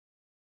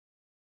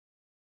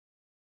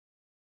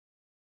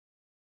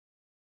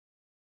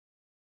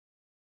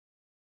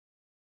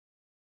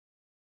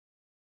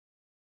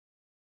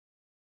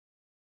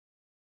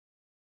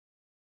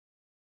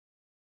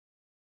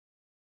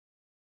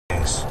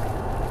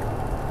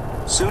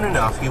Soon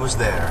enough, he was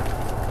there,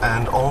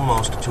 and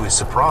almost to his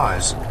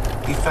surprise,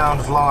 he found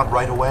Vlad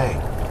right away,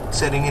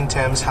 sitting in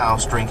Tem's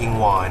house drinking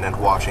wine and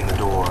watching the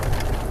door,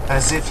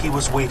 as if he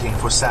was waiting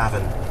for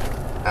Savin,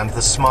 and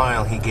the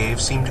smile he gave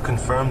seemed to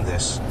confirm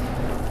this.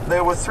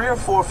 There were 3 or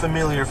 4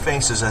 familiar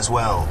faces as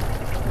well,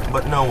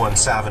 but no one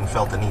Savin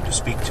felt the need to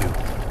speak to.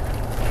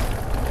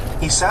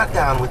 He sat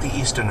down with the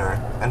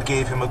Easterner and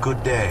gave him a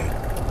good day,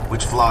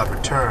 which Vlad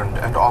returned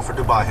and offered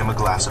to buy him a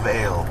glass of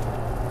ale.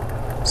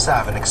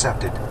 Savin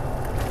accepted.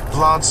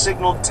 Vlad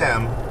signaled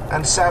Tem,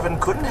 and Savin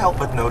couldn't help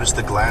but notice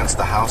the glance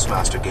the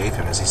housemaster gave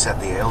him as he set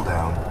the ale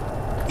down.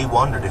 He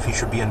wondered if he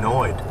should be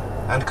annoyed,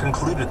 and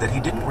concluded that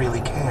he didn't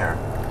really care.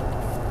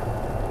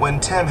 When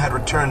Tem had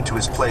returned to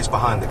his place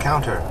behind the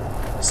counter,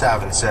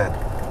 Savin said,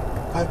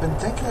 "I've been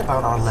thinking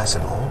about our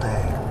lesson all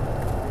day.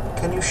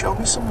 Can you show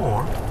me some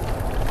more?"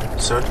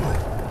 "Certainly,"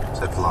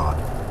 said Vlad.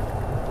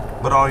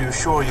 "But are you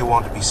sure you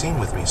want to be seen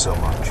with me so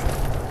much?"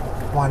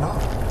 "Why not?"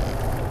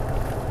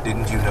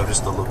 "Didn't you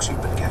notice the looks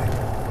you've been getting?"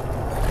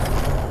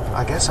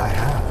 "I guess I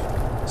have,"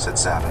 said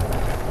Savin.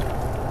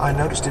 "I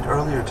noticed it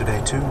earlier today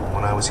too,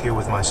 when I was here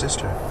with my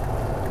sister."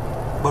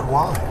 "But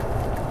why?"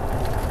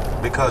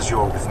 "Because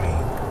you're with me."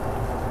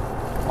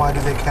 "Why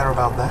do they care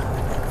about that?"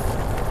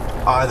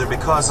 "Either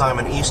because I'm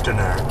an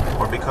Easterner,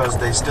 or because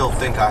they still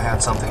think I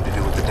had something to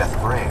do with the death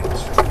of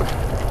Rains."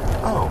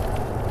 "Oh,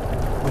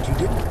 but you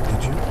didn't,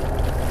 did you?"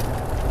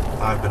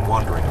 "I've been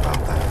wondering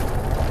about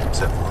that,"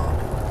 said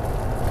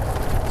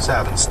Vlad.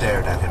 Savin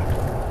stared at him.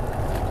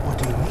 "What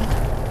do you mean?"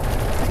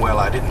 "Well,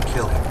 I didn't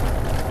kill him,"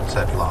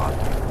 said Vlad.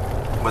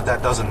 "But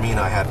that doesn't mean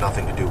I had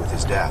nothing to do with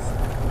his death."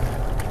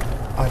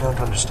 "I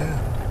don't understand."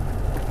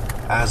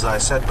 "As I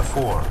said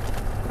before,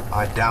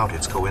 I doubt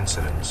it's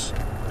coincidence."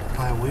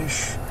 "I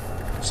wish,"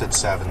 said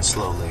Savin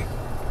slowly,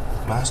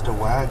 "Master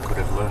Wag could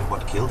have learned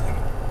what killed him."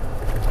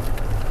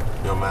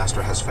 "Your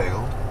master has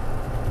failed?"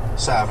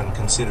 Savin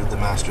considered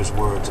the master's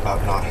words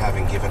about not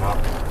having given up,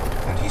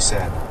 and he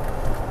said,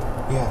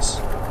 "Yes,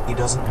 he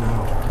doesn't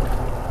know."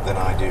 "Then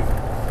I do."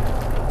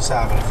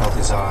 Savin felt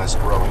his eyes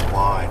growing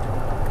wide.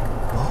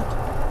 "What?"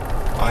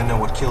 "I know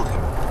what killed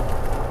him."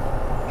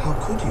 "How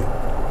could you?"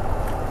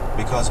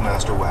 "Because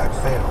Master Wag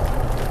failed.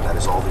 That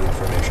is all the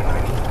information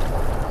I need."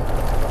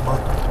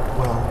 "But,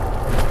 well,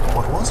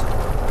 what was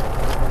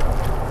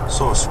it?"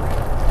 "Sorcery."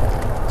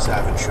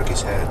 Savin shook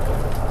his head.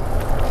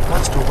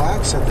 "Master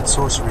Wag said that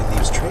sorcery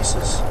leaves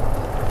traces."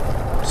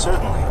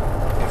 "Certainly,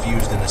 if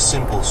used in a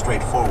simple,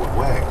 straightforward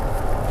way,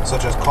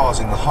 such as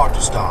causing the heart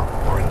to stop,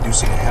 or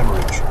inducing a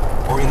hemorrhage,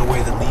 or in a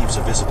way that leaves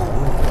a visible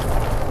wound."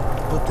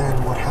 "But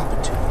then what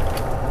happened to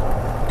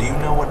him?" "Do you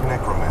know what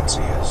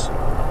necromancy is?"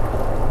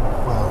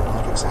 "Well,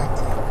 not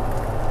exactly."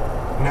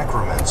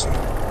 Necromancy,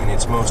 in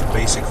its most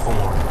basic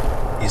form,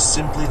 is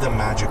simply the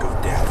magic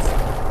of death.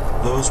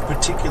 Those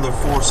particular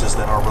forces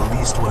that are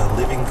released when a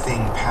living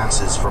thing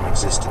passes from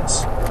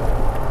existence.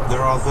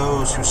 There are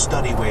those who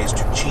study ways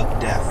to cheat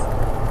death,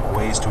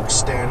 ways to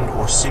extend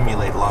or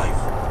simulate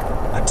life,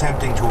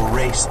 attempting to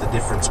erase the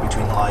difference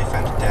between life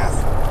and death,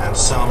 and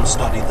some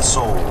study the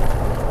soul,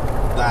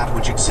 that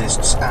which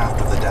exists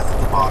after the death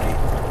of the body,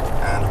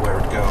 and where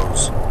it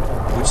goes,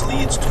 which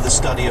leads to the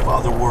study of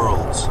other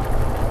worlds,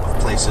 of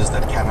places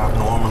that cannot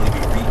normally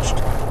be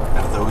reached,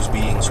 and those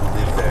beings who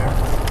live there,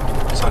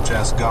 such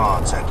as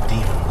gods and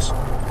demons,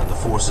 and the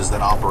forces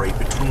that operate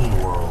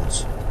between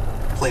worlds,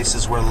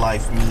 places where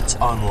life meets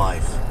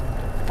unlife,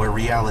 where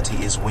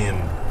reality is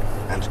whim,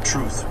 and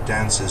truth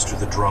dances to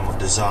the drum of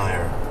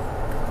desire,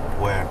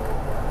 where...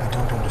 I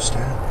don't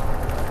understand.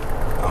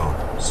 Oh,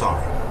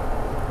 sorry.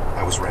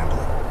 I was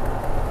rambling.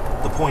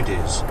 The point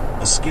is,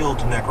 a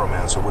skilled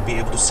necromancer would be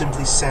able to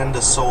simply send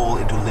a soul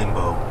into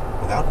limbo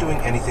without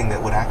doing anything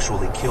that would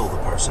actually kill the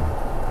person.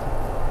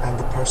 And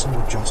the person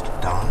would just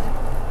die?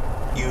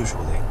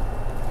 Usually.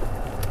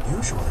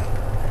 Usually?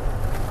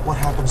 What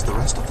happens the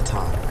rest of the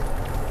time?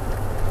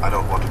 I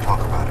don't want to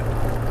talk about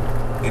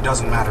it. It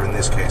doesn't matter in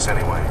this case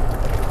anyway.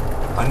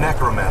 A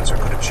necromancer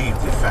could achieve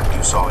the effect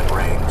you saw in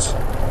Rains.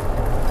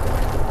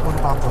 What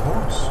about the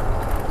horse?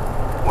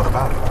 What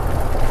about it?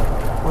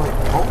 Well,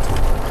 it bolted,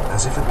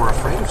 as if it were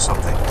afraid of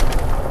something.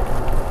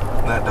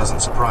 That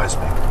doesn't surprise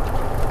me.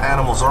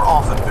 Animals are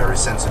often very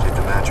sensitive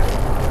to magic,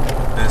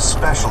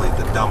 especially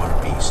the dumber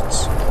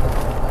beasts.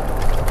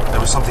 There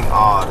was something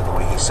odd in the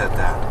way he said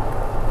that,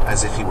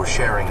 as if he were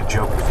sharing a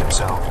joke with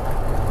himself.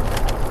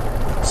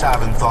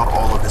 Savin thought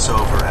all of this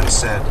over and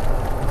said,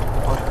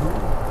 "But who?"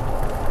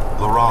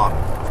 "Laron,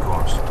 of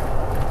course.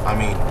 I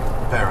mean,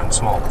 Baron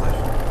Smallcliff.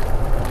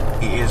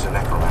 He is a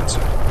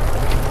necromancer.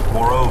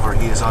 Moreover,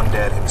 he is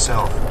undead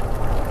himself,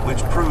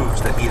 which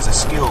proves that he is a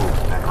skilled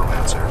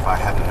necromancer if I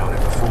hadn't known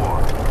it before."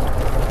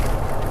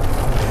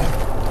 "Undead?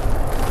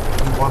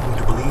 You want me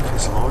to believe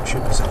his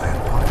lordship is a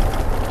vampire?"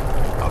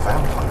 "A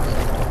vampire?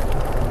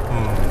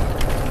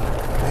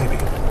 Maybe.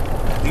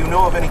 Do you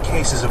know of any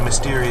cases of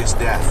mysterious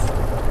death?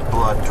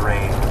 Blood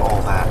drain,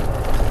 all that?"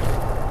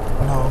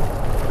 "No.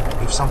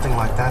 If something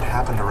like that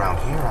happened around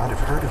here, I'd have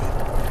heard of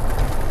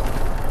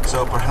it."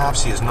 "So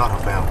perhaps he is not a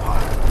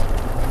vampire.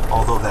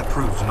 although that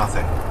proved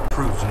nothing.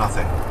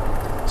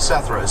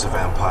 Sethra is a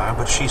vampire,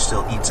 but she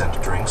still eats and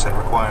drinks and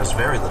requires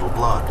very little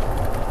blood.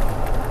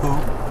 Who?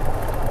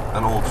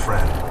 An old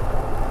friend.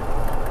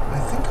 I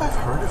think I've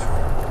heard of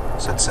her,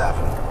 said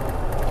Savin,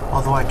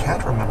 although I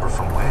can't remember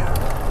from where.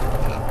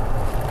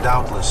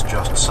 Doubtless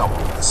just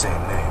someone with the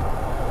same name.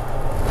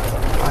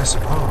 I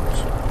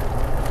suppose.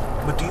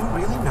 But do you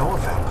really know a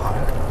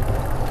vampire?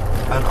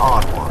 An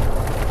odd one.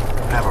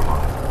 Never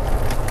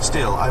mind.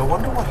 Still, I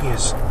wonder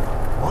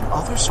what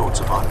other sorts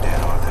of undead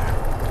are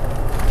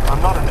there?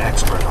 I'm not an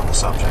expert on the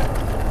subject.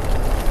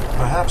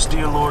 Perhaps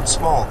dear Lord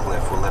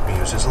Smallcliff will let me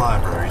use his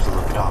library to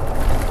look it up.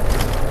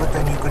 But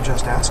then you could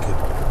just ask him.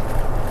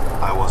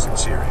 I wasn't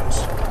serious,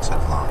 said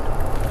Vlad.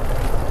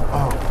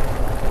 Oh.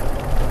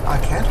 I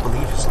can't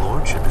believe his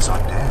lordship is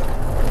undead.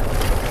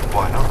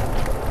 Why not?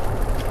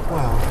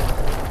 Well,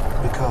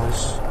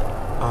 because,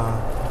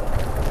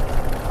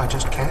 I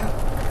just can't.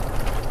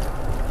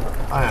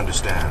 I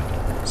understand,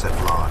 said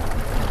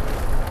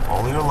Vlad.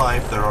 All your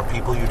life, there are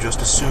people you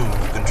just assume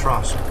you can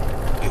trust,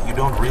 yet you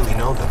don't really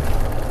know them.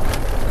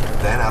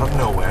 Then, out of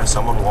nowhere,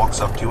 someone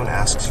walks up to you and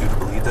asks you to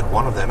believe that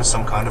one of them is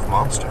some kind of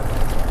monster.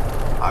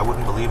 I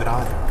wouldn't believe it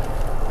either.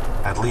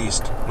 At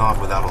least,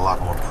 not without a lot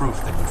more proof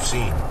than you've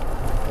seen.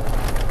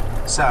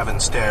 Savin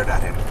stared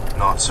at him,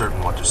 not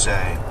certain what to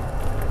say.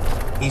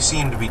 He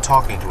seemed to be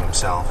talking to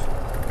himself,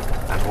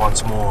 and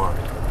once more,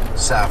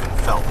 Savin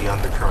felt the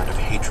undercurrent of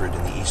hatred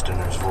in the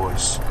Easterner's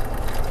voice.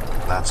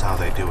 That's how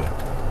they do it.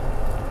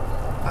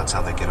 That's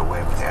how they get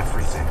away with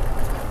everything.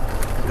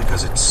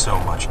 Because it's so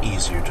much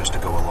easier just to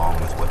go along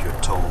with what you're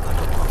told than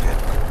to look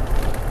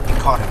at. He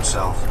caught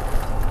himself,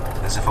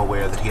 as if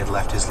aware that he had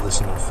left his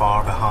listener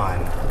far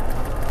behind.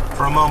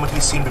 For a moment he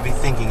seemed to be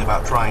thinking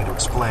about trying to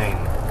explain.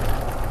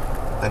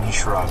 Then he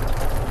shrugged.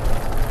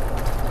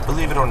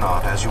 Believe it or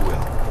not, as you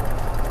will.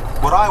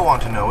 What I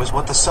want to know is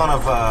what the son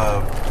of,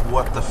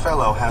 what the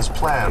fellow has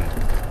planned.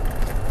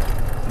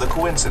 The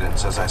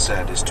coincidence, as I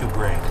said, is too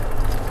great.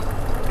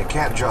 It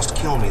can't just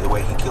kill me the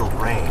way he killed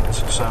Rains,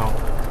 so...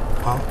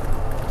 Huh?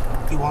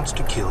 He wants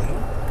to kill you?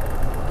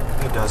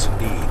 He does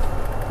indeed.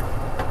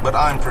 But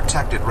I'm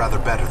protected rather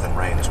better than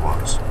Rains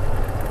was.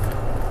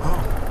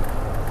 Oh.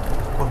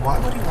 But why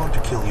would he want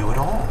to kill you at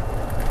all?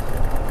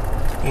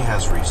 He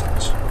has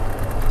reasons.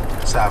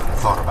 Savin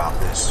thought about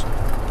this.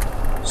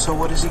 So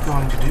what is he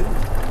going to do?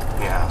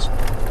 He asked.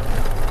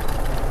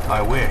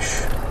 I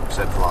wish,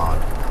 said Vlad,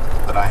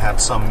 that I had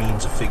some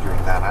means of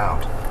figuring that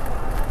out.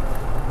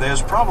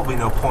 There's probably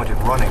no point in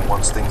running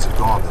once things have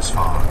gone this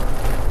far.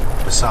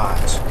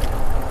 Besides,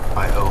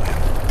 I owe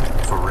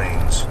him for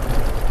Rains.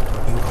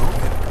 You owe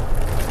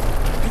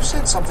him? You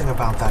said something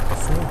about that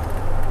before.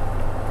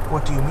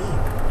 What do you mean?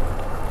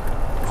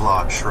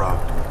 Vlad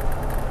shrugged.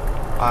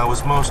 I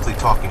was mostly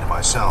talking to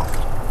myself,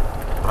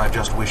 but I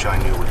just wish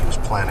I knew what he was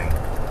planning.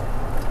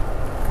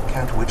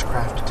 Can't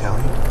witchcraft tell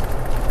you?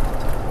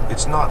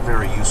 It's not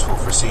very useful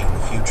for seeing the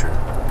future.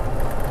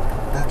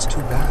 That's too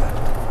bad.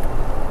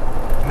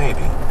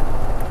 Maybe.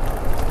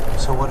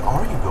 So what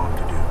are you going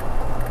to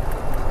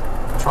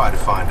do? Try to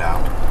find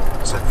out,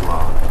 said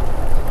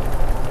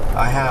Vlad.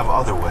 I have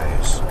other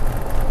ways.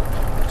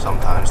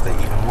 Sometimes they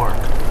even work.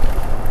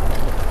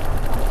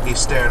 He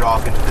stared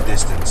off into the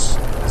distance,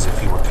 as if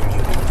he were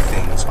communing with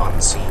things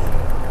unseen.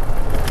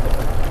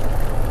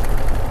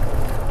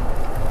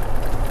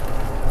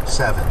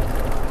 7.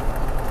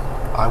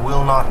 I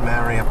will not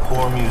marry a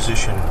poor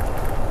musician.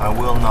 I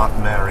will not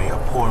marry a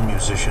poor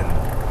musician.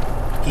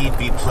 He'd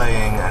be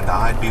playing and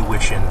I'd be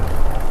wishing.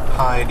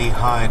 Heidi,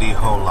 Heidi,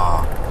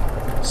 hola.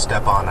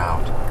 Step on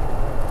out.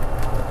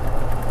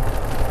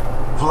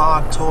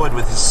 Vlad toyed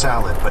with his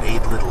salad but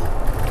ate little,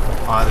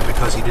 either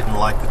because he didn't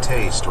like the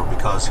taste or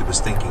because he was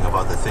thinking of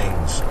other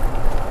things.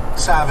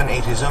 Savin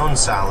ate his own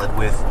salad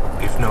with,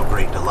 if no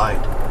great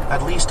delight,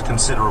 at least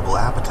considerable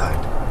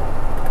appetite.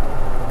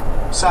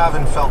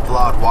 Savin felt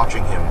Vlad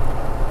watching him,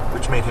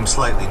 which made him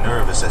slightly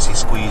nervous as he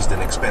squeezed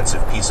an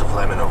expensive piece of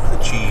lemon over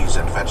the cheese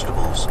and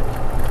vegetables,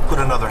 put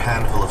another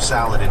handful of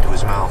salad into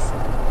his mouth,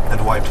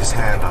 and wiped his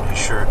hand on his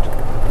shirt.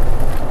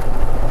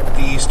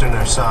 The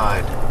Easterner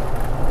sighed.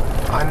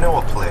 I know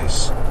a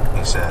place,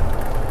 he said,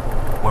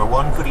 where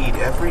one could eat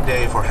every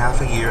day for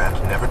half a year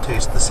and never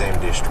taste the same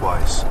dish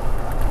twice.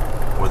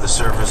 Where the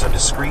servers are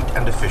discreet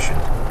and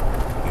efficient.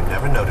 You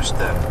never noticed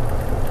them,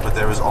 but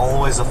there is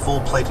always a full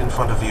plate in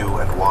front of you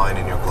and wine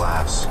in your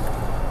glass.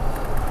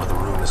 Where the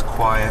room is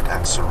quiet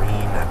and serene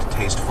and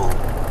tasteful,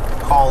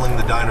 calling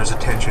the diner's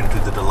attention to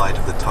the delight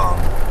of the tongue.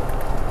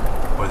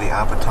 Where the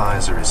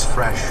appetizer is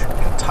fresh,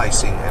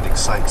 enticing, and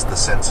excites the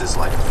senses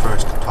like the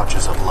first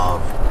touches of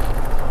love.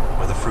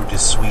 Where the fruit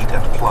is sweet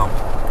and plump,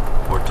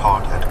 or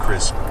taut and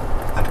crisp,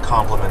 and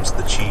complements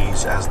the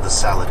cheese as the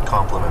salad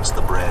complements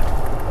the bread,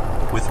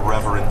 with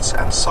reverence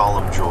and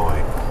solemn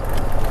joy.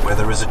 Where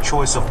there is a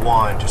choice of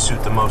wine to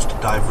suit the most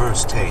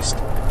diverse taste,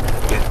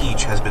 yet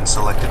each has been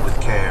selected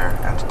with care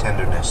and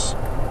tenderness.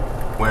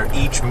 Where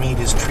each meat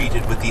is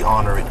treated with the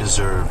honor it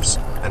deserves,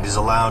 and is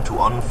allowed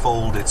to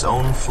unfold its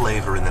own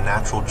flavor in the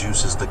natural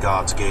juices the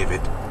gods gave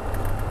it.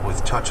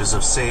 with touches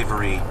of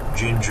savory,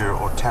 ginger,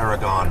 or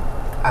tarragon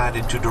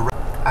added to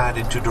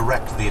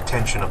direct the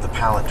attention of the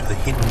palate to the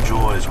hidden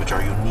joys which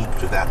are unique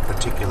to that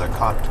particular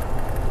cut.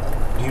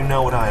 Do you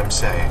know what I am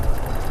saying?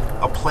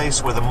 A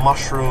place where the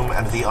mushroom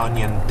and the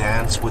onion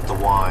dance with the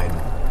wine,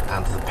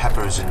 and the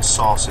peppers in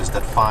sauces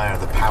that fire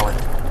the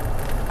palate,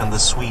 and the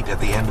sweet at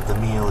the end of the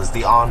meal is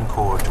the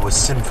encore to a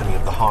symphony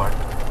of the heart.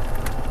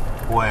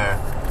 Where,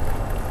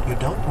 "You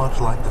don't much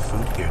like the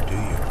food here, do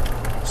you?"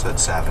 said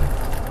Savin.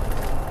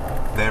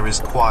 "There is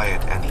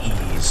quiet and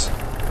ease,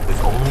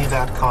 with only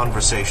that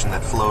conversation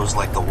that flows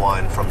like the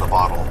wine from the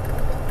bottle,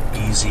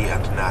 easy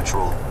and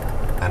natural,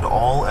 and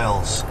all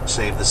else,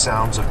 save the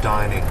sounds of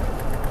dining,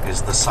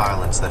 is the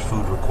silence that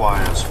food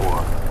requires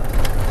for."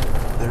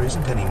 "There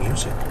isn't any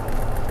music.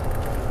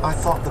 I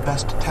thought the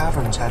best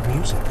taverns had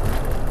music."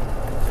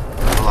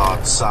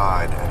 Vlad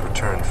sighed and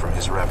returned from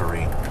his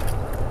reverie.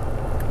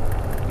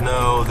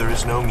 "No, there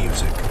is no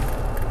music.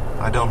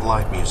 I don't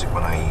like music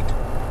when I eat.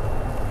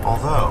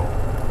 Although,"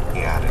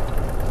 he added,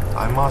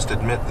 "I must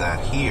admit that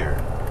here,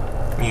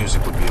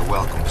 music would be a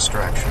welcome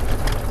distraction."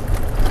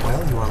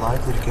 "Well, you are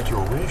likely to get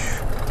your wish.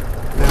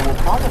 There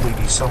will probably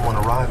be someone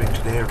arriving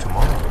today or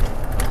tomorrow.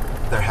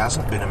 There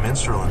hasn't been a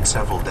minstrel in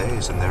several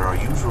days, and there are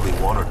usually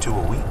 1 or 2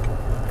 a week.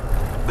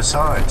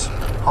 Besides,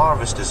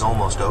 harvest is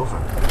almost over,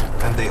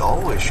 and they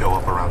always show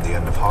up around the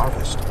end of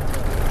harvest."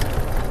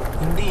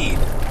 "Indeed,"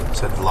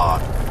 said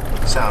Vlad,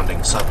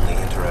 sounding suddenly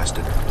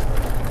interested.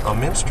 "A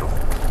minstrel?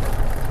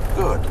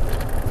 Good.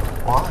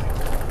 Why?"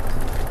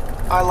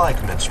 "I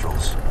like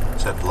minstrels,"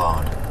 said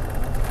Vlad.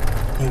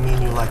 "You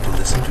mean you like to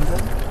listen to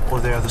them, or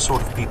they are the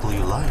sort of people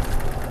you like?"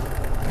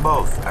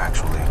 "Both,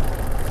 actually."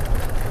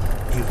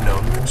 "You've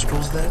known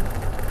minstrels, then?"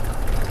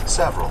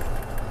 "Several."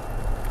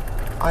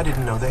 "I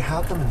didn't know they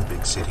had them in the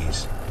big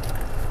cities."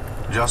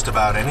 "Just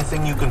about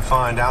anything you can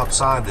find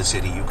outside the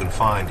city you can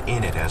find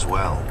in it as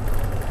well."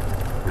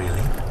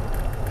 "Really?"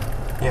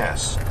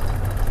 "Yes."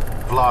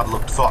 Vlad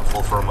looked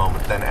thoughtful for a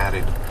moment, then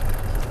added,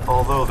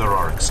 "Although there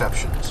are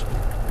exceptions."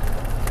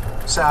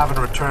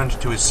 Savin returned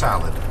to his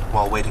salad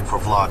while waiting for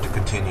Vlad to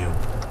continue.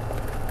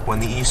 When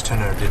the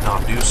Easterner did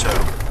not do so,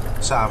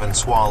 Savin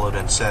swallowed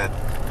and said,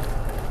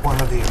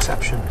 "What are the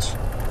exceptions?"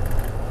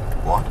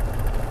 "What?"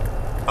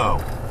 "Oh,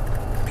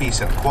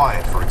 peace and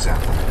quiet, for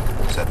example,"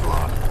 said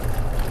Vlad.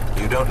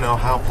 "You don't know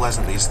how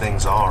pleasant these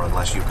things are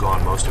unless you've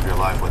gone most of your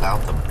life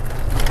without them.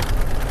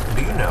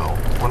 Do you know,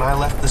 when I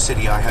left the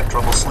city I had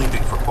trouble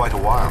sleeping for quite a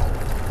while,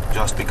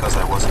 just because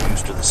I wasn't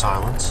used to the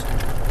silence?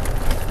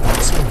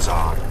 That seems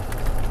odd."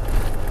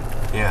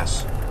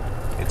 "Yes,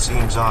 it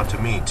seems odd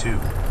to me, too."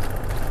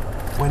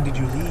 "When did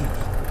you leave?"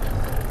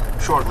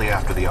 "Shortly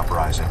after the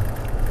uprising."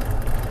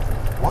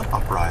 "What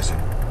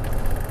uprising?"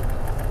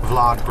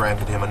 Vlad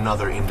granted him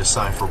another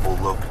indecipherable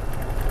look,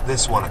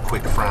 this one a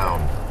quick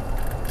frown.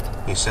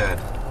 He said,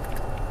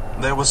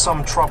 "There was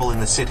some trouble in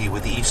the city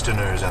with the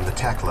Easterners and the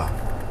Tekla."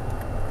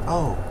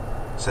 "Oh,"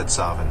 said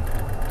Savin.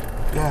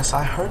 "Yes,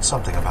 I heard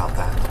something about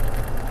that.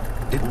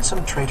 Didn't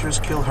some traitors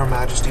kill Her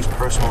Majesty's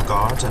personal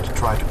guards and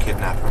try to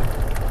kidnap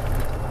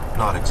her?"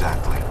 "Not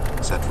exactly,"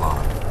 said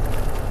Vlad.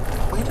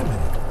 "Wait a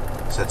minute,"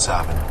 said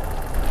Savin.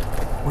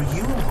 "Were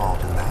you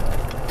involved in that?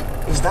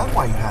 Is that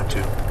why you had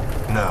to?"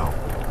 "No,"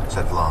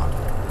 said Vlad.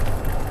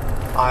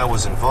 "I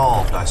was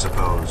involved, I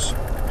suppose,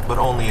 but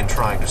only in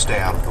trying to stay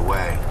out of the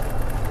way."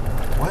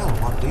 "Well,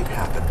 what did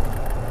happen?"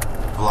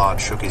 Vlad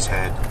shook his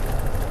head.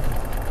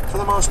 "For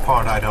the most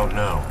part, I don't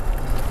know.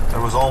 There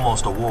was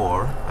almost a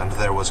war, and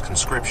there was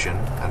conscription,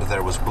 and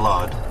there was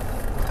blood,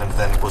 and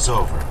then it was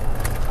over."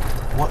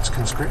 "What's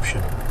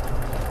conscription?"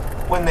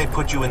 "When they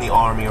put you in the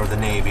army or the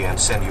navy and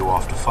send you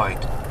off to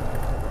fight."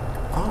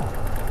 "Oh,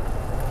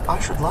 I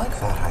should like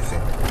that, I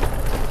think."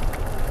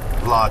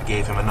 Vlad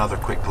gave him another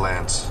quick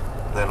glance,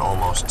 then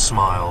almost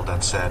smiled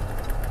and said,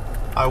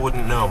 "I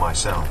wouldn't know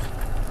myself.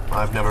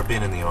 I've never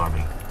been in the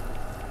army."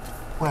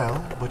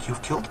 "Well, but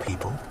you've killed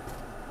people.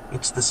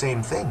 It's the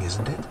same thing,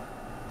 isn't it?"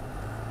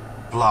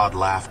 Vlad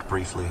laughed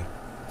briefly.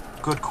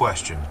 "Good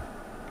question.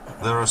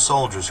 There are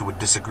soldiers who would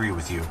disagree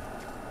with you.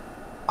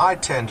 I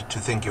tend to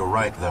think you're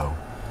right, though.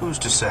 Who's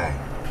to say?"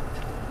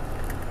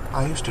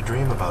 "I used to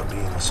dream about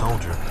being a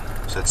soldier,"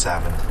 said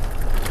Savin.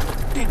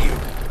 "Did you?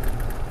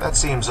 That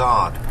seems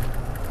odd.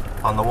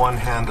 On the one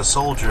hand a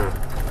soldier,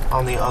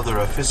 on the other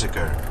a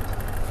physiker."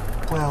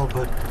 "Well,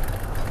 but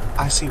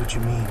I see what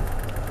you mean.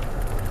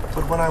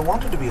 But when I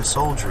wanted to be a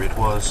soldier, it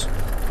was,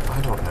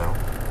 I don't know,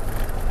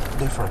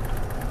 different."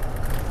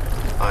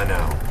 "I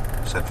know,"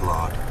 said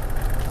Vlad.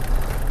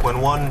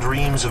 "When one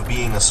dreams of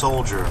being a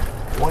soldier,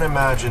 one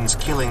imagines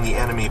killing the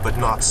enemy but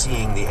not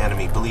seeing the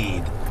enemy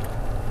bleed,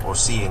 or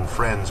seeing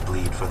friends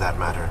bleed for that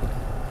matter."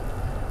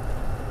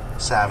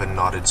 Savin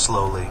nodded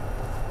slowly.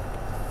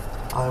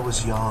 "I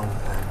was young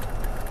and..."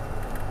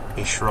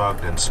 He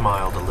shrugged and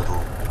smiled a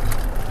little.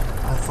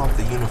 "I thought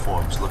the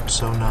uniforms looked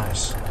so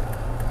nice."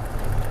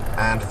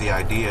 "And the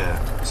idea,"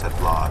 said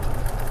Vlad,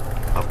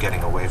 "of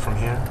getting away from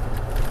here?"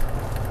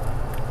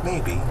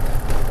 "Maybe,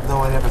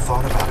 though I never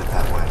thought about it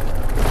that way.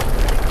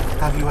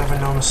 Have you ever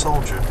known a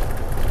soldier?"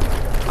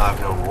 I've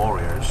known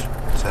warriors,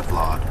 said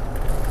Vlad.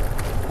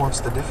 What's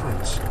the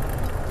difference?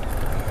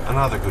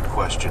 Another good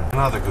question.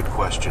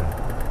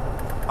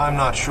 I'm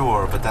not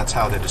sure, but that's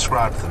how they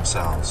described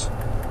themselves.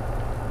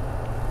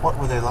 What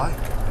were they like?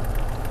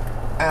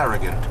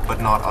 Arrogant,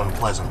 but not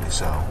unpleasantly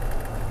so.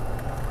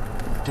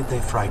 Did they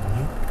frighten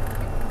you?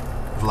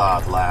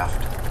 Vlad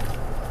laughed.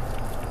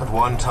 At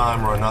one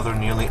time or another,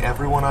 nearly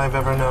everyone I've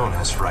ever known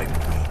has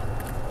frightened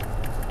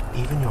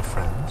me. Even your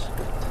friends?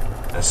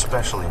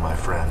 Especially my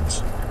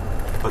friends.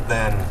 But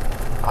then,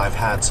 I've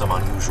had some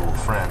unusual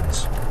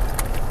friends.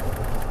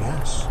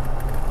 Yes,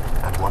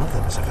 and one of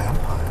them is a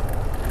vampire.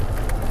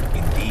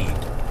 Indeed.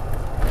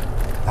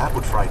 That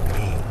would frighten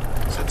me,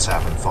 said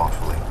Savin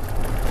thoughtfully.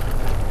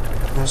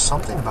 There's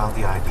something about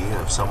the idea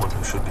of someone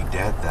who should be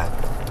dead that...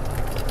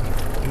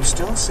 You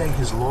still say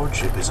his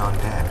lordship is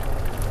undead?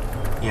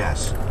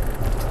 Yes.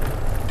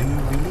 Do you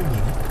really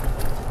mean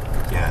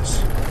it?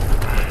 Yes.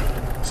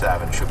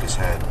 Savin shook his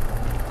head.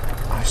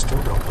 I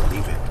still don't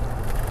believe it.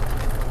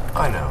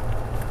 I know.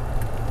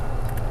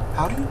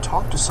 How do you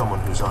talk to someone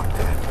who's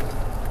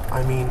undead?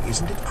 I mean,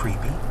 isn't it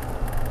creepy?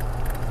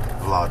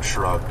 Vlad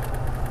shrugged.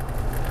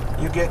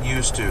 You get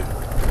used to...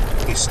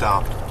 He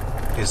stopped,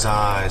 his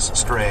eyes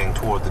straying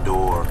toward the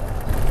door.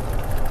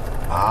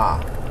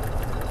 Ah.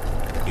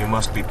 You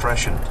must be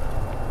prescient.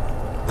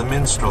 The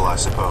minstrel, I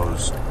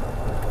suppose.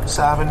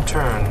 Savin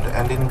turned,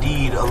 and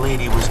indeed a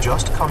lady was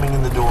just coming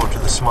in the door to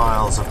the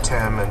smiles of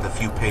Tem and the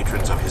few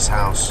patrons of his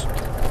house.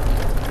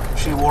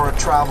 She wore a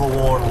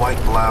travel-worn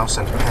white blouse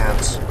and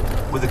pants,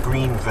 with a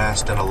green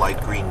vest and a light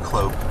green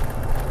cloak.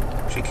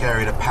 She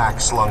carried a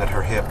pack slung at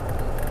her hip,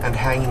 and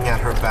hanging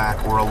at her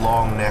back were a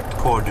long-necked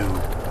cordu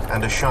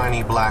and a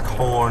shiny black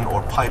horn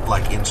or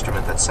pipe-like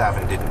instrument that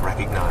Savin didn't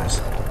recognize.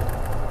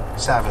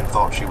 Savin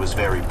thought she was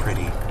very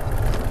pretty.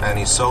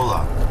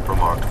 Anisola,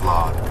 remarked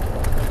Vlad.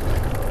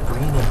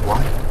 Green and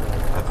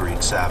white,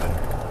 agreed Savin.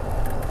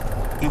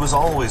 He was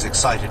always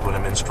excited when a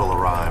minstrel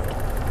arrived,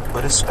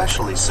 but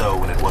especially so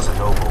when it was a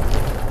noble,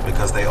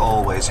 because they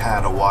always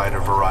had a wider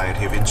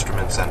variety of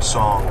instruments and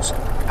songs,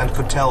 and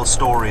could tell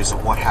stories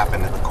of what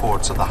happened at the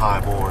courts of the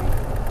highborn.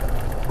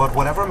 But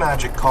whatever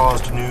magic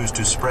caused news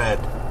to spread,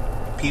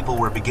 people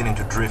were beginning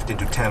to drift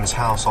into Tem's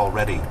house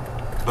already,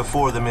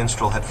 before the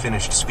minstrel had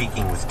finished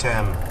speaking with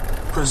Tem,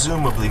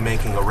 presumably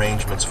making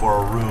arrangements for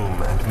a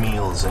room and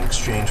meals in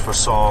exchange for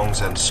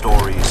songs and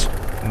stories,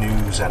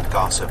 news and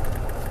gossip.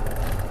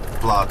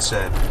 Vlad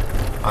said,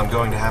 I'm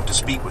going to have to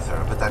speak with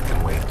her, but that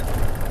can wait.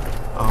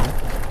 Oh?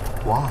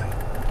 Why?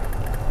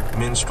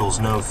 Minstrels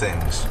know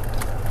things.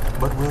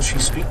 But will she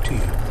speak to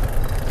you?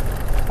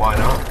 Why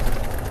not?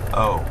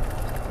 Oh,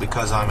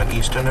 because I'm an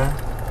Easterner?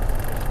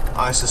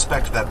 I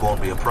suspect that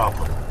won't be a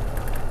problem.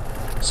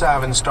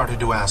 Savin started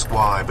to ask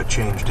why, but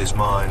changed his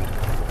mind.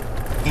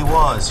 He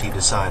was, he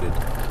decided,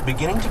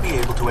 beginning to be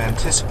able to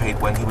anticipate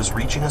when he was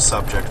reaching a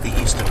subject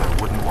the Easterner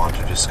wouldn't want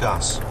to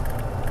discuss.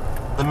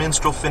 The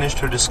minstrel finished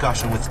her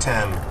discussion with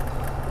Tem,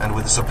 and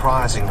with a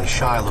surprisingly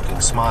shy-looking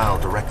smile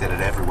directed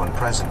at everyone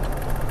present,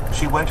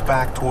 she went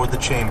back toward the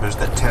chambers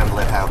that Tem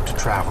let out to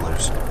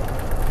travelers.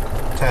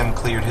 Tem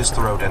cleared his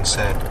throat and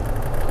said,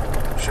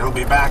 She'll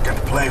be back and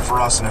play for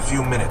us in a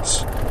few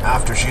minutes,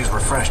 after she's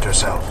refreshed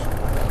herself.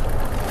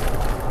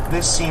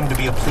 This seemed to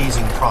be a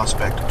pleasing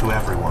prospect to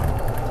everyone.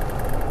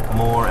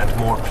 More and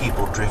more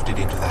people drifted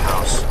into the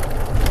house.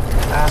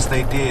 As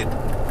they did,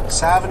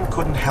 Savin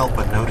couldn't help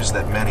but notice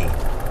that many,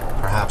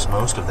 perhaps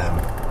most of them,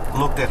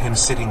 looked at him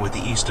sitting with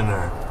the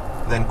Easterner,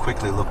 then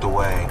quickly looked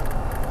away.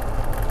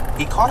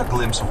 He caught a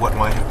glimpse of what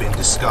might have been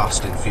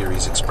disgust in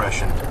Firi's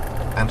expression,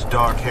 and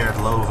dark-haired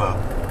Lova,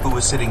 who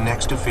was sitting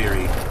next to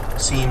Firi,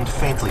 seemed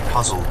faintly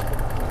puzzled.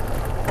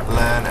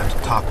 Lan and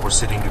Tuck were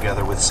sitting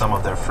together with some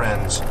of their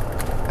friends,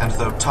 and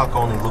though Tuck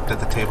only looked at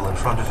the table in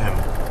front of him,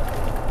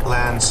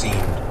 Lan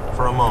seemed,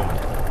 for a moment,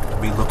 to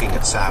be looking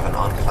at Savin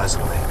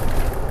unpleasantly.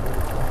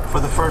 For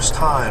the first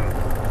time,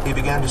 he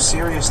began to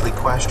seriously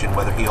question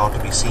whether he ought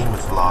to be seen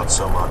with Vlad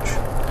so much.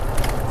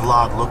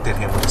 Vlad looked at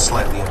him with a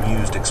slightly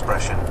amused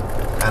expression,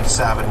 and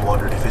Savin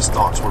wondered if his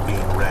thoughts were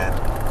being read.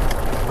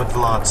 But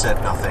Vlad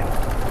said nothing,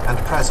 and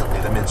presently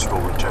the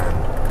minstrel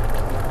returned.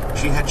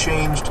 She had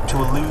changed to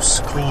a loose,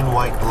 clean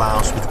white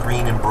blouse with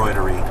green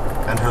embroidery,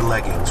 and her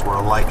leggings were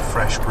a light,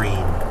 fresh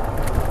green.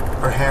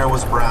 Her hair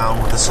was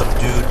brown with a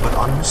subdued but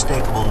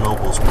unmistakable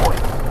noble's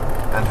point,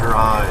 and her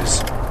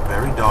eyes,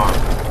 very dark,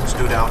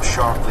 stood out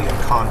sharply in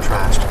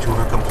contrast to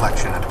her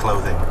complexion and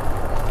clothing.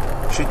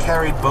 She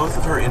carried both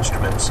of her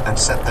instruments and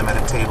set them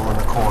at a table in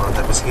the corner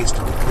that was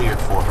hastily cleared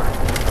for her.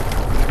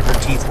 Her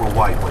teeth were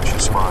white when she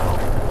smiled.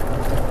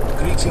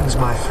 Greetings,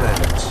 my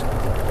friends,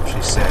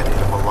 she said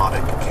in a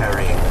melodic,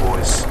 carrying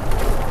voice.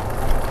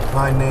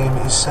 My name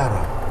is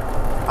Sarah.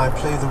 I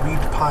play the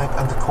reed pipe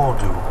and the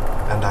cordu,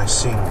 and I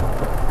sing,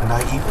 and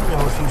I even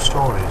know a few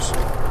stories.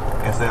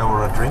 If there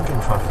were a drink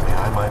in front of me,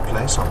 I might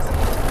play something.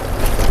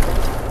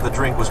 The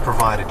drink was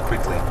provided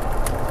quickly.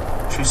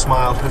 She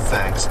smiled her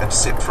thanks and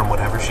sipped from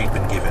whatever she'd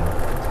been given,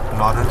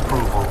 nodded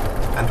approval,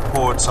 and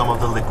poured some of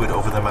the liquid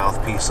over the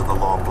mouthpiece of the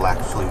long black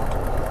flute.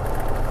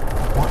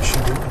 What's she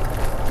doing?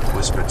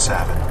 whispered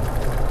Savin.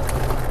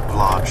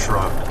 Vlad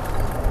shrugged.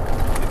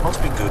 It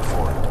must be good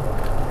for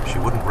him. She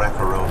wouldn't wreck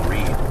her own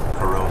reed.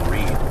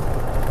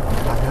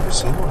 I've never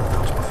seen one of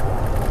those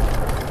before.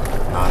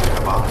 Neither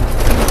have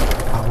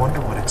I. I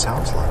wonder what it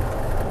sounds like.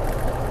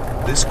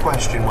 This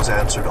question was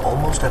answered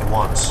almost at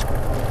once,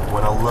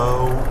 when a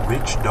low,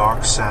 rich,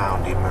 dark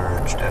sound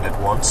emerged and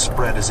at once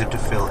spread as if to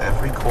fill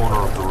every corner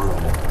of the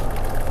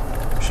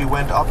room. She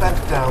went up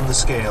and down the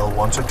scale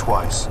once or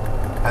twice,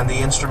 and the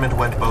instrument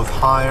went both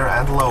higher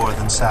and lower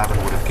than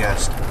Savin would have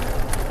guessed.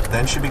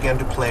 Then she began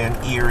to play an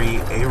eerie,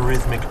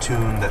 arrhythmic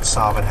tune that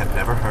Savin had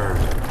never heard.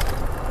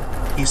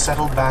 He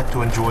settled back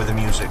to enjoy the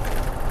music.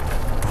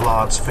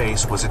 Vlad's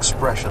face was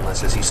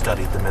expressionless as he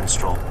studied the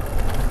minstrel.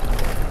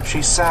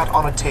 She sat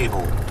on a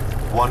table,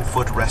 one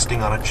foot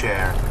resting on a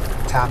chair,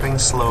 tapping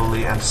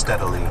slowly and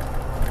steadily,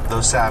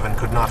 though Savin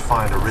could not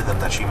find a rhythm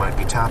that she might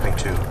be tapping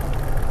to.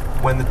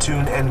 When the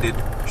tune ended,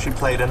 she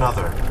played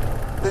another,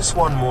 this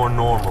one more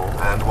normal,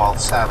 and while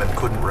Savin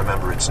couldn't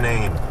remember its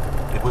name,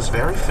 it was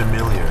very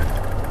familiar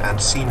and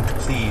seemed to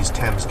please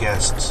Thames'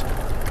 guests.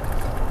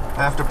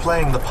 After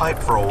playing the pipe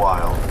for a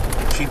while,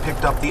 she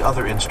picked up the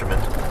other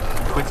instrument,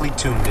 quickly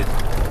tuned it,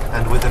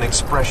 and with an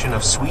expression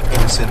of sweet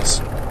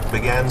innocence,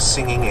 began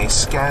singing a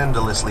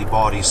scandalously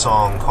bawdy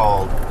song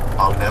called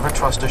 "I'll Never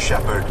Trust a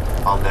Shepherd,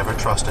 I'll Never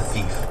Trust a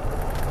Thief."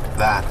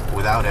 That,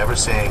 without ever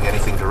saying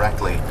anything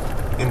directly,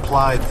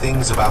 implied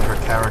things about her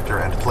character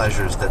and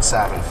pleasures that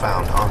Savin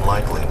found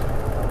unlikely.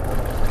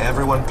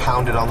 Everyone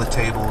pounded on the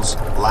tables,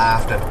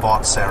 laughed, and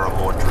bought Sarah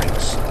more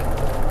drinks.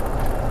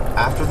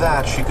 After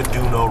that, she could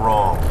do no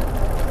wrong,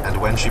 and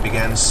when she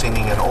began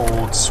singing an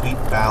old, sweet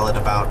ballad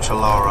about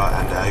Chalara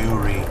and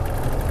Ayuri,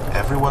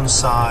 everyone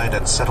sighed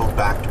and settled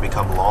back to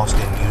become lost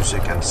in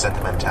music and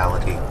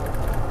sentimentality.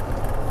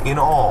 In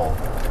all,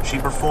 she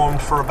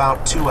performed for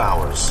about 2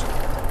 hours.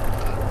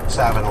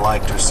 Savin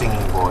liked her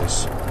singing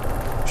voice.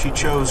 She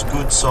chose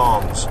good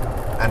songs,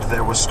 and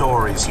there were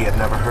stories he had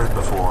never heard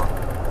before,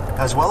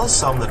 as well as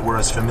some that were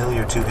as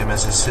familiar to him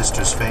as his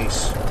sister's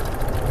face.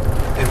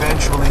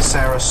 Eventually,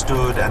 Sarah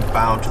stood and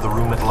bowed to the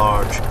room at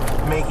large,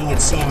 making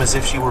it seem as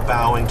if she were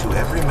bowing to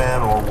every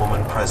man or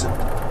woman present.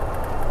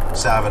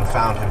 Savin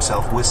found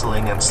himself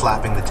whistling and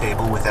slapping the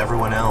table with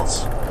everyone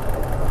else.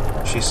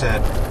 She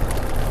said,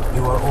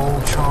 "You are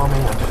all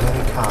charming and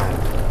very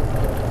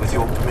kind. With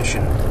your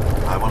permission,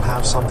 I will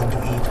have something to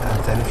eat,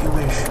 and then if you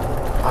wish,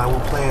 I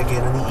will play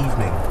again in the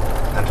evening,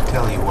 and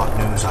tell you what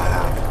news I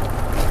have."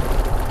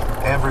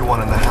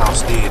 Everyone in the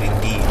house did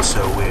indeed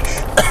so wish.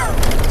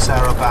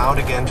 Sarah bowed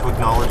again to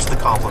acknowledge the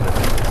compliment,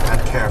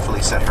 and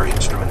carefully set her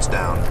instruments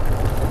down.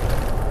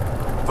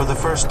 For the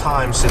first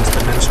time since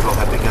the minstrel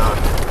had begun,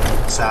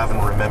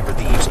 Savin remembered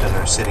the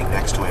Easterner sitting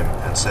next to him,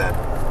 and said,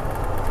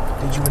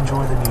 "Did you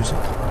enjoy the music?"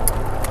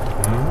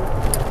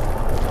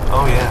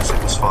 "Oh yes,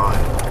 it was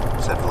fine,"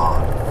 said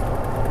Vlad.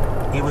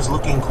 He was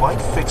looking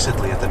quite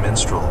fixedly at the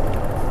minstrel,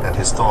 and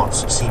his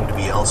thoughts seemed to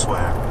be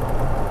elsewhere.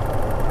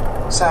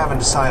 Savin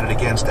decided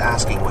against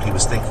asking what he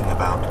was thinking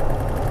about.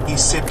 He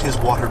sipped his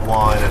watered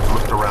wine and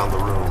looked around the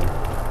room.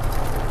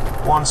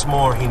 Once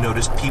more he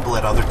noticed people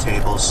at other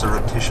tables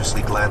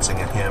surreptitiously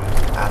glancing at him,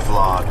 at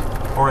Vlad,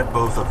 or at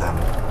both of them.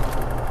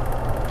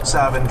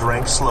 Savin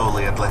drank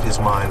slowly and let his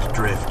mind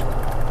drift,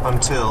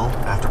 until,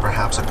 after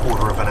perhaps a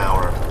quarter of an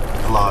hour,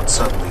 Vlad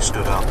suddenly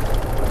stood up.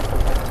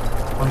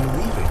 "Are you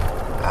leaving?"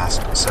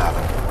 asked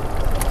Savin.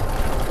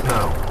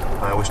 "No,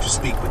 I wish to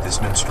speak with this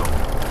minstrel."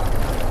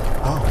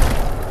 "Oh."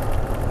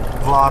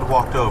 Vlad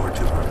walked over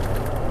to her.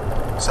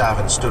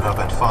 Savin stood up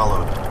and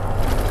followed.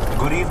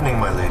 "Good evening,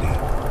 my lady,"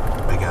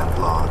 began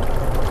Vlad.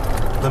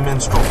 The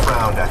minstrel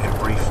frowned at him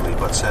briefly,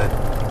 but said,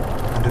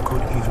 "And a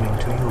good evening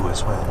to you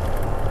as well."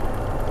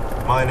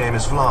 "My name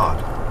is Vlad.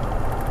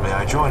 May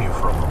I join you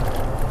for a moment?"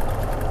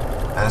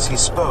 As he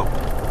spoke,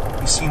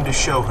 he seemed to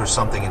show her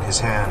something in his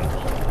hand.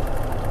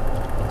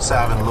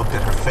 Savin looked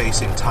at her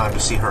face in time to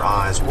see her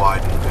eyes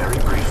widen very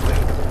briefly.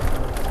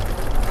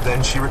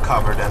 Then she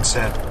recovered and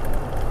said,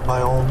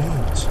 "By all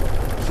means,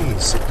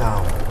 please sit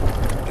down.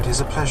 It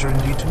is a pleasure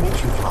indeed to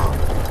meet you, Vlad.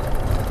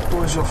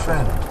 Who is your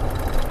friend?"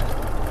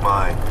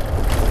 "Mine."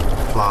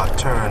 Vlad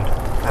turned,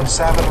 and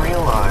Savin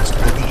realized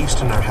that the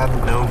Easterner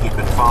hadn't known he'd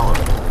been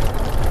followed.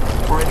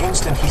 For an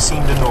instant he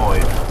seemed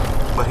annoyed,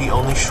 but he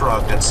only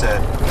shrugged and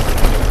said,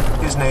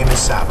 "His name is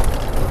Savin."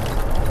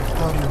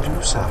 "How do you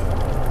do, Savin?"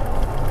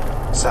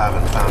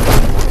 Savin found his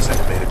voice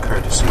and made a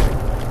courtesy.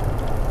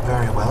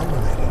 "Very well,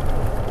 milady.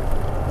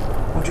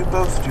 Would you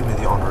both do me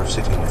the honor of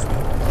sitting with me?"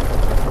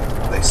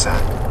 They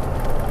sat.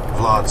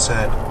 Vlad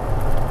said,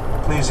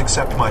 "Please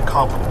accept my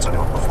compliments on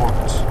your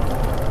performance."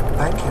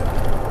 "Thank you,"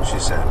 she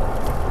said.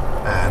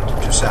 And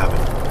to Savin,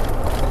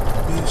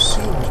 "You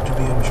seemed to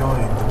be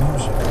enjoying the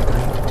music a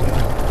great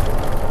deal."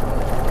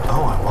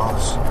 "Oh, I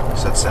was,"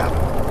 said Savin,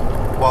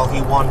 while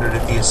he wondered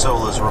if the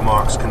Isola's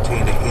remarks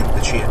contained a hint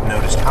that she had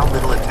noticed how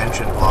little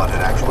attention Vlad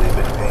had actually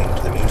been paying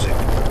to the music.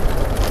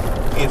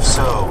 If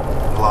so,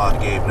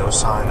 Vlad gave no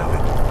sign of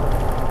it.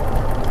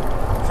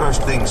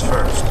 "First things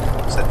first,"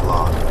 said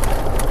Vlad.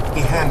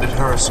 He handed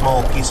her a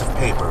small piece of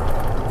paper,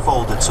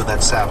 folded so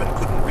that Savin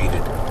couldn't read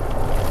it.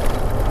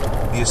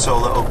 The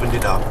Isola opened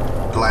it up,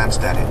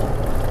 glanced at it,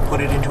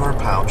 put it into her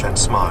pouch, and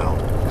smiled.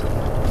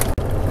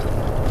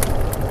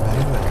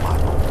 "Very well, my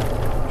lord,"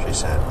 she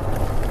said.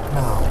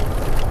 "Now,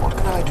 what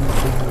can I do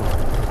for you?"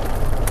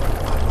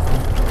 "My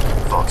lord,"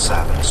 thought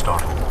Savin,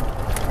 startled.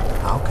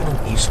 "How can an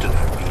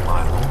Easterner be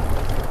my lord?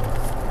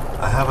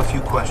 I have a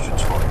few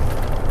questions for you.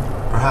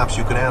 Perhaps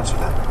you can answer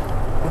them.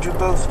 Would you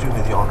both do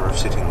me the honor of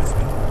sitting with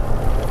me?"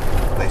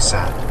 They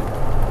sat.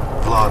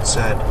 Vlad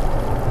said,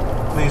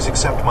 "Please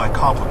accept my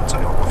compliments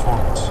on your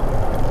performance."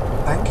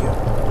 "Thank you,"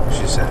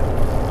 she said.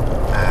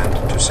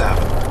 And to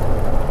Savin,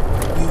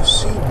 "You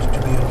seemed to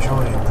be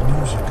enjoying the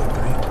music a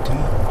great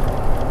deal."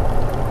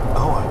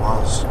 "Oh, I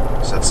was,"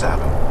 said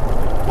Savin,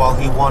 while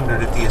he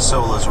wondered if the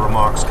Isola's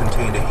remarks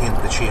contained a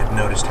hint that she had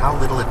noticed how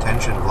little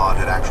attention Vlad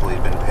had actually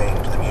been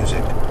paying to the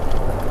music.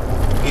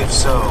 If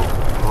so,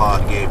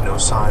 Vlad gave no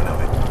sign of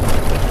it.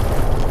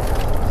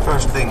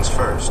 "First things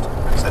first,"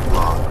 said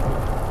Vlad.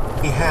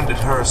 He handed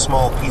her a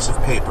small piece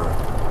of paper,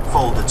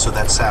 folded so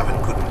that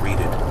Savin couldn't read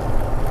it.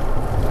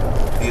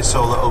 The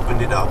Isola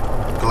opened it up,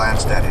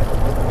 glanced at it,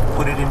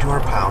 put it into her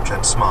pouch,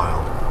 and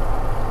smiled.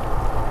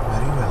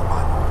 "Very well,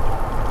 my lord,"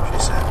 she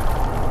said.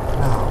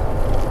 "Now,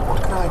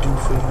 what can I do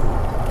for you?"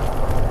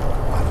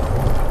 "My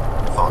lord,"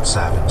 thought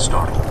Savin,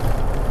 startled.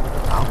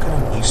 "How can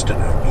an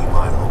Easterner be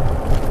my lord?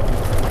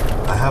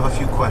 I have a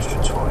few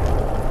questions for you.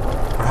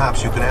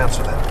 Perhaps you can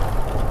answer them.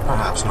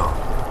 Perhaps not."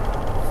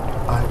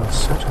 "I will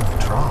certainly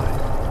try,"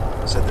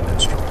 said the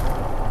minstrel.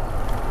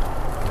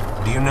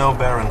 "Do you know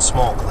Baron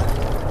Smallcliffe?"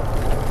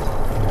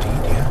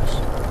 "Indeed, yes.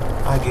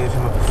 I gave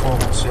him a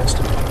performance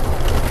yesterday."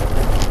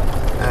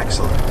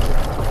 "Excellent."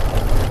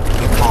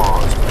 He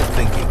paused,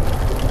 thinking,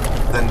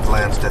 then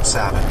glanced at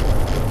Savin.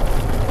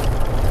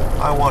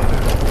 "I wonder,"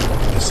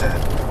 he said,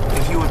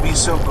 "if you would be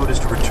so good as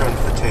to return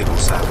to the table,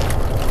 Savin.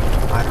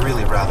 I'd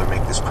really rather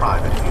make this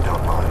private if you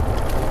don't mind."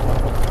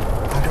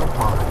 "I don't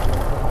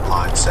mind,"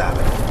 lied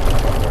Savin.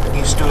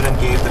 He stood and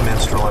gave the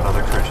minstrel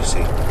another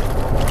courtesy.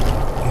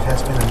 "It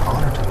has been an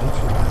honor to meet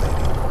you, my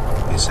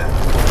lady," he said.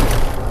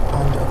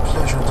 "And a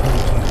pleasure to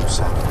meet you,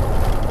 Savin,"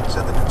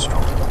 said the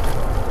minstrel.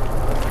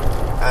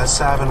 As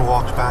Savin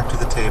walked back to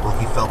the table,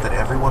 he felt that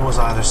everyone was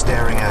either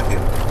staring at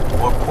him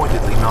or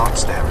pointedly not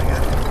staring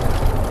at him.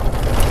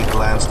 He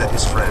glanced at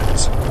his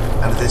friends,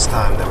 and this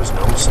time there was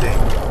no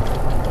mistake.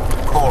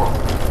 Coral,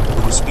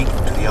 who was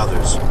speaking to the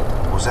others,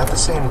 was at the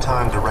same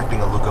time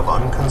directing a look of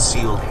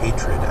unconcealed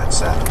hatred at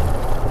Savin.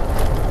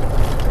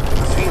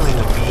 The feeling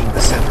of being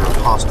the center of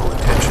hostile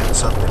attention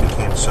suddenly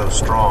became so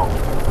strong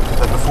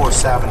that before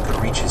Savin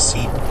could reach his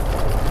seat,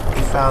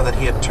 he found that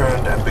he had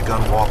turned and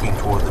begun walking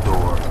toward the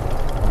door.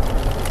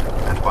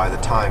 And by the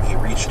time he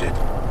reached it,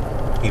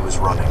 he was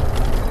running.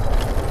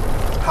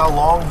 How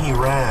long he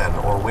ran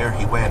or where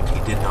he went, he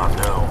did not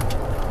know.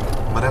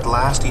 But at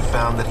last he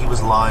found that he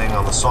was lying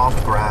on the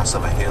soft grass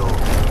of a hill,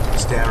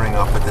 staring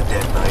up at the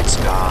dead night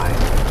sky,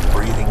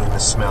 breathing in the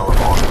smell of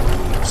autumn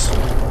leaves.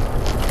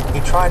 He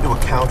tried to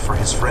account for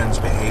his friend's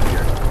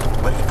behavior,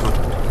 but he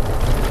couldn't.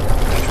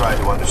 He tried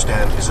to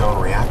understand his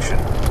own reaction,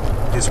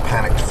 his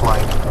panicked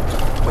flight,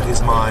 but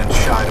his mind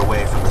shied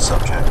away from the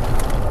subject.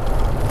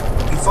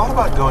 He thought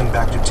about going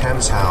back to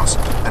Tem's house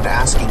and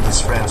asking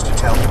his friends to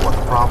tell him what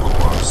the problem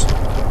was.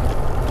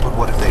 But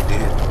what if they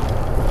did?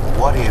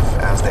 What if,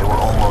 as they were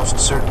almost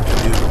certain to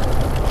do,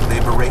 they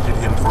berated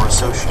him for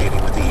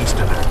associating with the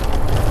Easterner?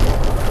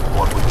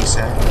 What would he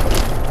say?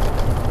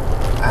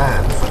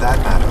 And, for that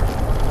matter,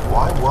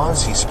 why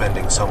was he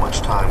spending so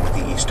much time with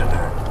the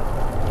Easterner?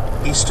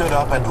 He stood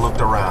up and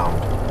looked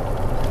around.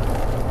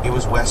 It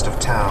was west of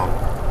town,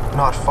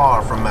 not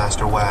far from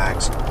Master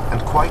Wag's,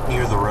 and quite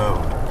near the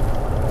road.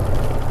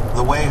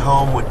 The way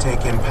home would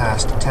take him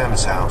past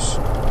Tem's house.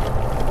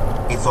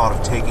 He thought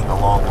of taking a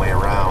long way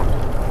around,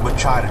 but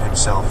chided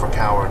himself for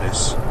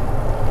cowardice.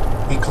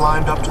 He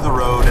climbed up to the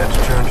road and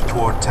turned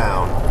toward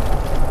town.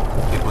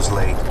 It was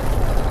late.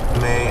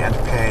 May and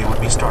Pei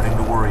would be starting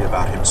to worry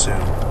about him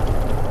soon.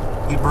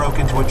 He broke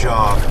into a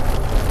jog.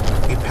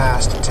 He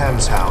passed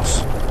Tem's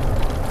house.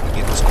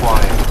 It was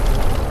quiet,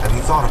 and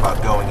he thought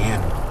about going in,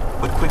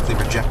 but quickly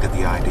rejected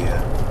the idea.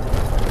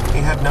 He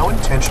had no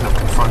intention of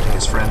confronting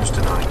his friends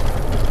tonight,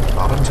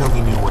 not until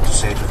he knew what to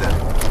say to them.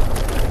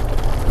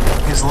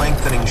 His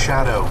lengthening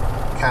shadow,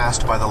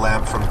 cast by the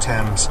lamp from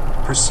Thames,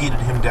 preceded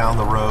him down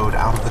the road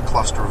out of the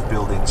cluster of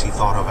buildings he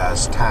thought of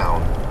as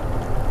town.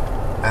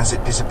 As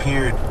it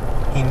disappeared,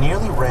 he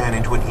nearly ran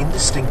into an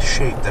indistinct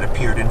shape that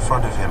appeared in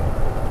front of him.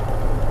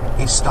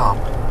 He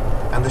stopped,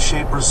 and the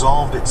shape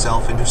resolved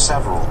itself into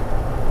several.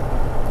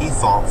 He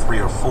thought 3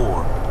 or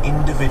 4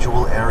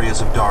 individual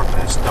areas of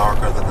darkness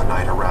darker than the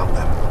night around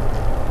them.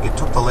 It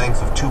took the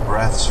length of 2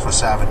 breaths for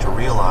Savin to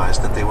realize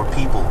that they were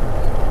people.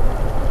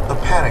 The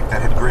panic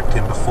that had gripped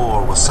him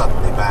before was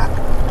suddenly back,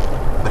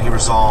 but he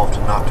resolved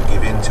not to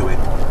give in to it.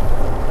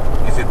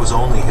 If it was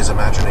only his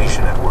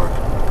imagination at work,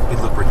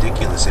 he'd look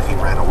ridiculous if he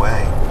ran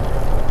away.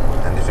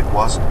 And if it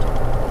wasn't,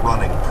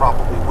 running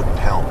probably wouldn't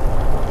help.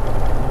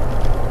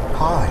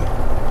 "Hi,"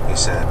 he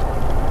said.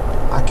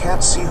 I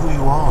can't see who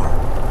you are."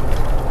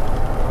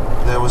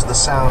 There was the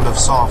sound of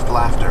soft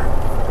laughter,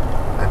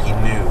 and he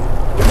knew,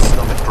 with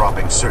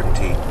stomach-dropping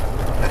certainty,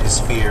 that his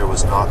fear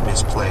was not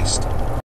misplaced.